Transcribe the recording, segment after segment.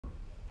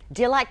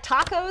Do you like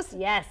tacos?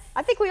 Yes.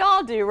 I think we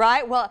all do,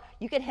 right? Well,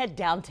 you can head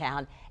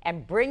downtown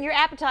and bring your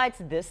appetites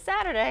this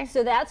Saturday.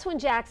 So that's when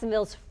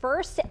Jacksonville's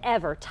first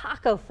ever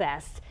Taco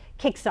Fest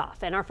kicks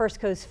off. And our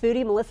First Coast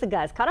foodie, Melissa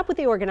Guz, caught up with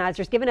the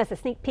organizers, giving us a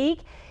sneak peek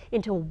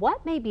into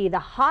what may be the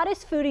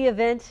hottest foodie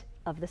event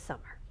of the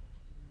summer.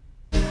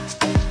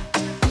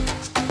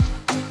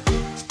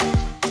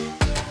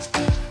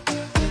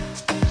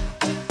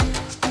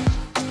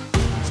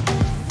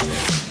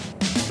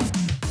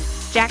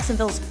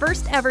 Jacksonville's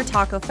first ever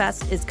Taco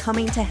Fest is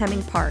coming to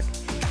Hemming Park.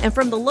 And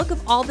from the look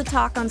of all the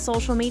talk on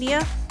social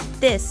media,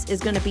 this is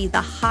going to be the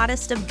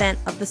hottest event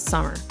of the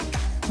summer.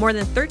 More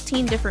than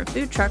 13 different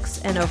food trucks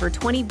and over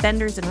 20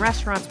 vendors and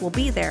restaurants will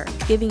be there,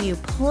 giving you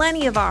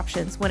plenty of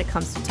options when it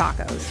comes to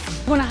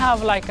tacos. We're gonna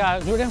have like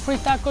gluten-free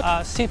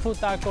tacos, seafood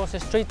tacos,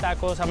 street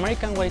tacos,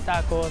 American way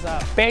tacos,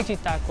 veggie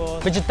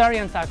tacos,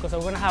 vegetarian tacos. So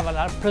we're gonna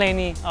have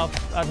plenty of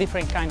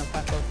different kind of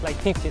tacos, like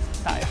 50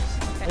 types.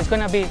 It's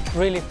gonna be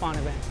really fun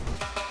event.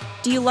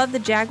 Do you love the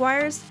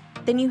Jaguars?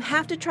 Then you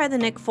have to try the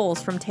Nick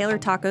Foles from Taylor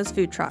Taco's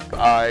food truck.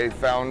 I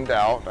found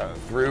out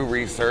through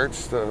research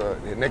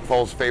Nick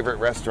Foles' favorite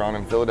restaurant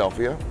in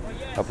Philadelphia,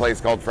 a place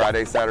called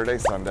Friday, Saturday,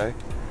 Sunday.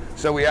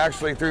 So we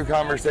actually, through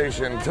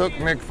conversation, took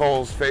Nick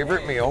Foles'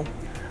 favorite meal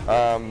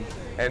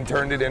and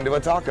turned it into a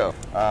taco.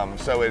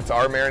 So it's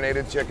our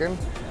marinated chicken,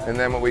 and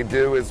then what we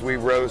do is we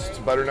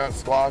roast butternut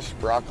squash,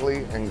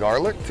 broccoli, and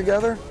garlic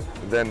together,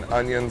 then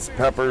onions,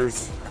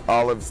 peppers,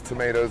 olives,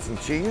 tomatoes, and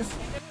cheese.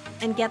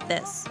 And get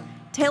this,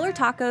 Taylor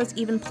Tacos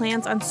even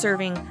plans on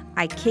serving,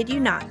 I kid you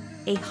not,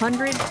 a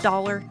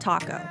 $100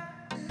 taco.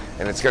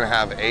 And it's gonna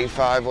have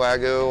A5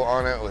 Wagyu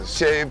on it with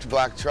shaved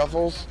black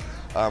truffles,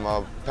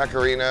 a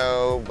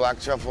pecorino black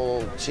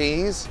truffle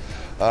cheese,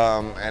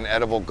 and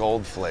edible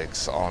gold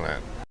flakes on it.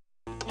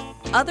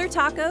 Other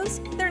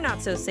tacos, they're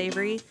not so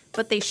savory,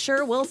 but they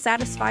sure will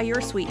satisfy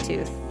your sweet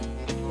tooth.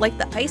 Like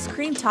the ice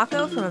cream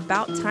taco from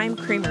About Time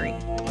Creamery.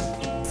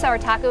 So our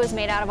taco is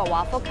made out of a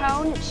waffle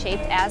cone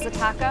shaped as a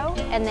taco,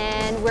 and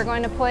then we're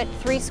going to put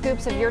 3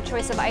 scoops of your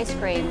choice of ice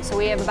cream. So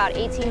we have about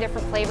 18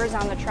 different flavors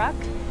on the truck,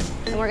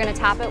 and we're going to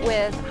top it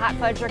with hot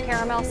fudge or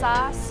caramel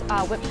sauce,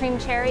 whipped cream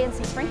cherry, and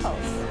some sprinkles.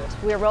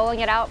 We're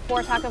rolling it out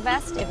for Taco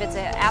Fest. If it's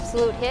an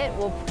absolute hit,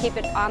 we'll keep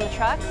it on the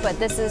truck, but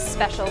this is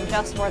special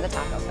just for the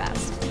Taco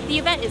Fest. The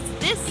event is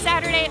this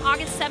Saturday,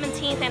 August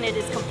 17th, and it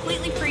is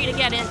completely free to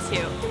get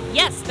into.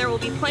 Yes, there will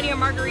be plenty of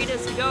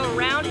margaritas to go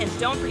around, and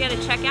don't forget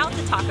to check out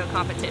the taco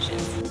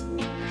competitions.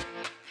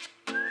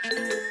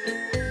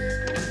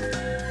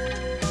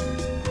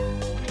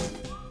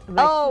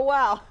 Oh,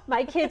 wow.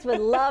 My kids would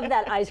love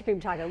that ice cream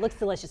taco. It looks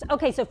delicious.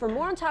 Okay, so for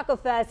more on Taco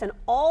Fest and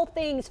all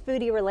things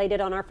foodie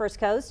related on our First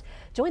Coast,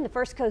 join the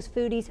First Coast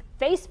Foodies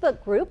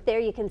Facebook group. There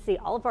you can see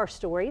all of our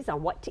stories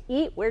on what to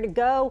eat, where to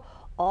go,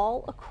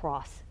 all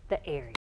across the area.